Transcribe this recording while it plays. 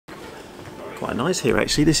Quite nice here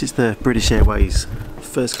actually. This is the British Airways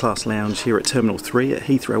first class lounge here at Terminal 3 at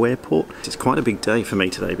Heathrow Airport. It's quite a big day for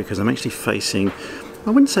me today because I'm actually facing,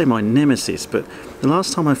 I wouldn't say my nemesis, but the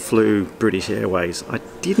last time I flew British Airways I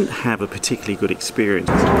didn't have a particularly good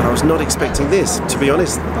experience. I was not expecting this. To be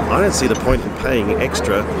honest, I don't see the point in paying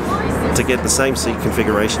extra to get the same seat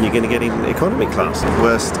configuration you're going to get in economy class.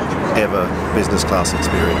 Worst ever business class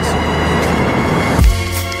experience.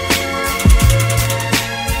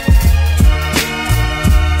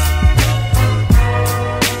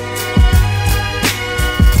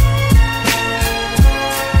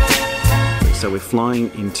 So we're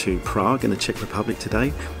flying into Prague in the Czech Republic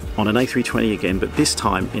today on an A320 again, but this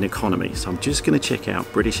time in economy. So I'm just going to check out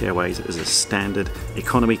British Airways as a standard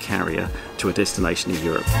economy carrier to a destination in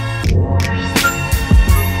Europe.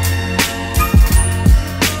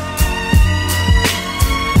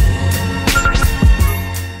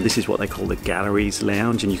 This is what they call the Galleries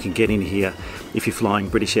Lounge, and you can get in here if you're flying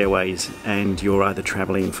British Airways and you're either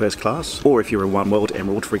travelling first class or if you're a One World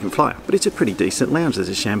Emerald frequent flyer. But it's a pretty decent lounge. There's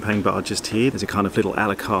a champagne bar just here. There's a kind of little a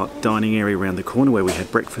la carte dining area around the corner where we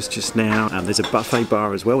had breakfast just now. There's a buffet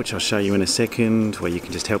bar as well, which I'll show you in a second, where you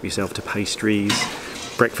can just help yourself to pastries.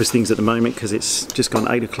 Breakfast things at the moment because it's just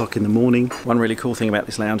gone 8 o'clock in the morning. One really cool thing about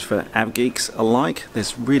this lounge for av geeks alike,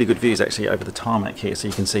 there's really good views actually over the tarmac here, so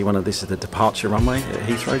you can see this is the departure runway at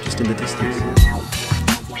Heathrow just in the distance.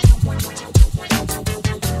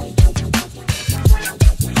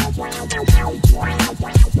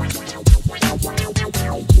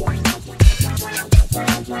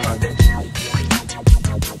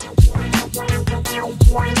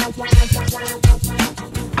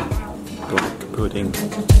 Pudding.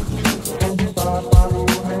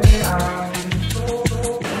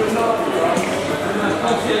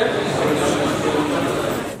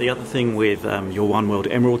 The other thing with your One World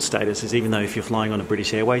Emerald status is even though if you're flying on a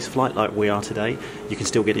British Airways flight like we are today, you can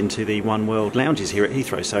still get into the One World lounges here at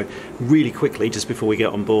Heathrow. So really quickly, just before we get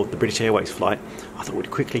on board the British Airways flight, I thought we'd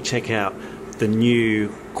quickly check out the new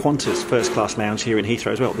Qantas first class lounge here in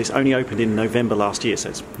Heathrow as well. This only opened in November last year, so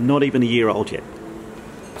it's not even a year old yet.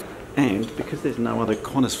 And because there's no other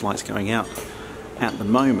Qantas flights going out at the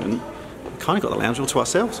moment, we've kind of got the lounge all to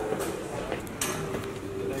ourselves.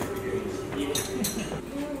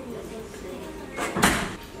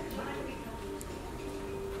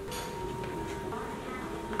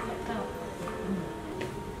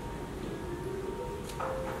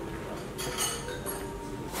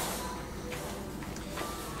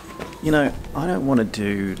 You know, I don't want to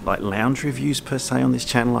do like lounge reviews per se on this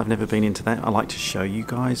channel. I've never been into that. I like to show you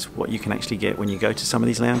guys what you can actually get when you go to some of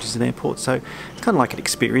these lounges in airports. So it's kind of like an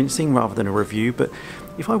experiencing rather than a review. But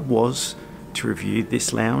if I was to review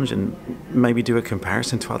this lounge and maybe do a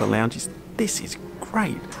comparison to other lounges, this is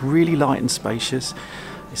great. Really light and spacious.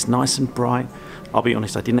 It's nice and bright. I'll be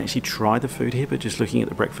honest, I didn't actually try the food here, but just looking at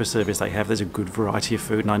the breakfast service they have, there's a good variety of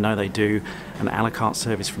food, and I know they do an a la carte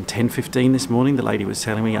service from 10:15 this morning. The lady was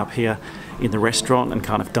telling me up here in the restaurant and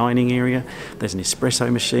kind of dining area. There's an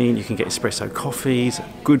espresso machine, you can get espresso coffees,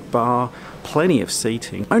 good bar, plenty of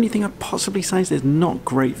seating. Only thing I'd possibly say is there's not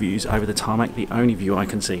great views over the tarmac. The only view I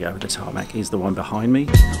can see over the tarmac is the one behind me.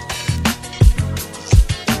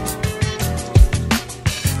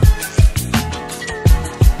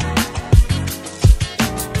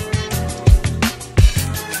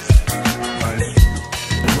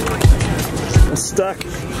 Stuck.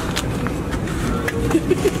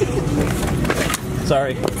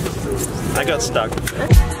 Sorry, I got stuck.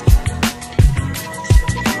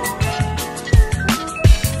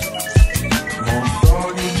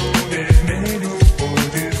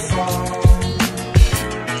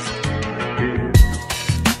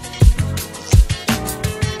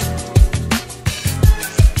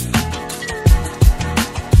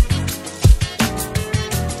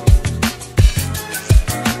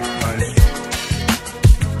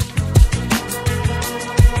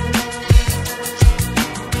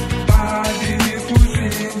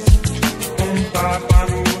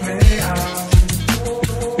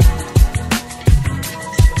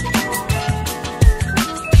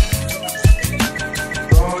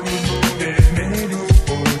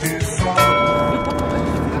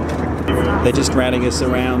 They're just routing us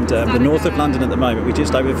around the north of London at the moment. We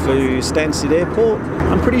just overflew Stansted Airport.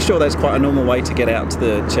 I'm pretty sure that's quite a normal way to get out to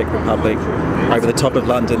the Czech Republic, over the top of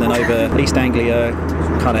London, then over East Anglia,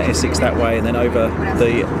 kind of Essex that way, and then over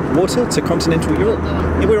the water to continental Europe.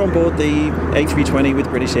 Yeah, we're on board the A320 with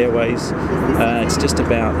British Airways. It's just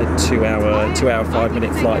about a 2 hour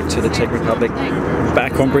 5-minute flight to the Czech Republic.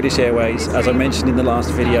 Back on British Airways, as I mentioned in the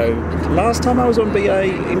last video. Last time I was on BA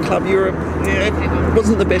in Club Europe, it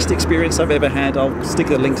wasn't the best experience I've ever had. I'll stick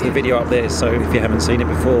the link to the video up there, so if you haven't seen it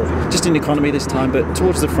before. Just in economy this time, but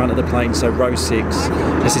towards the front of the plane, so row 6.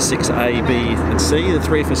 This is 6A, B and C, the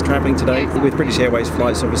 3 of us travelling today. With British Airways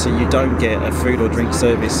flights, obviously you don't get a food or drink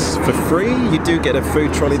service for free. You do get a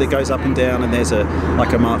food trolley that goes up and down, and there's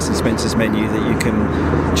like a Marks and Spencer's menu that you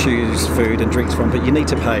can choose food and drinks from, but you need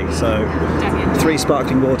to pay. So 3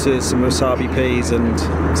 sparkling waters, some wasabi peas, and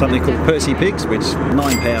something called Percy Pigs, which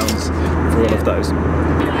 £9 for all of those.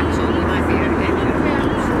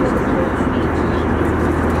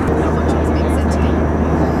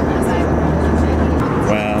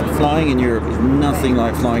 Flying in Europe is nothing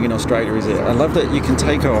like flying in Australia, is it? I love that you can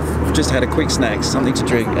take off, just had a quick snack, something to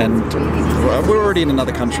drink, and we're already in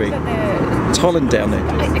another country. It's Holland down there.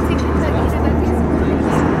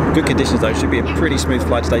 Good conditions though, should be a pretty smooth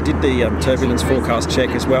flight today. Did the turbulence forecast check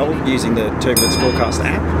as well, using the turbulence forecast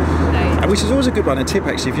app, which is always a good one. A tip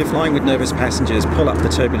actually, if you're flying with nervous passengers, pull up the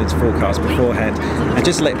turbulence forecast beforehand and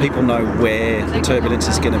just let people know where the turbulence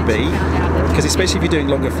is going to be, because especially if you're doing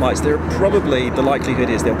longer flights, there are probably, the likelihood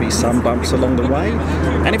is there'll be some bumps along the way,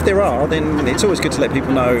 and if there are, then it's always good to let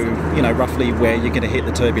people know, you know, roughly where you're going to hit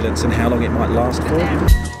the turbulence and how long it might last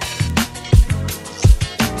for.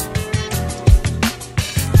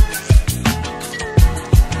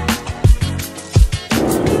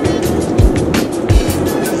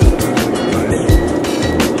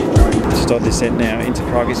 On descent now into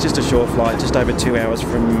Prague. It's just a short flight, just over 2 hours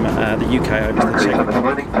from the UK over to the Czech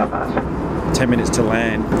Republic. 10 minutes to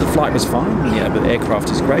land. The flight was fine, yeah, but the aircraft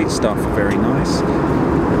is great, staff are very nice.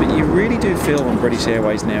 But you really do feel on British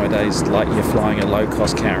Airways nowadays like you're flying a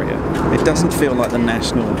low-cost carrier. It doesn't feel like the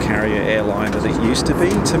national carrier airline that it used to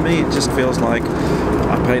be. To me, it just feels like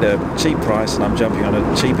I paid a cheap price and I'm jumping on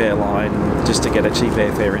a cheap airline just to get a cheap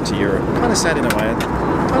airfare into Europe. Kind of sad in a way.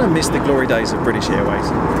 I kind of miss the glory days of British Airways.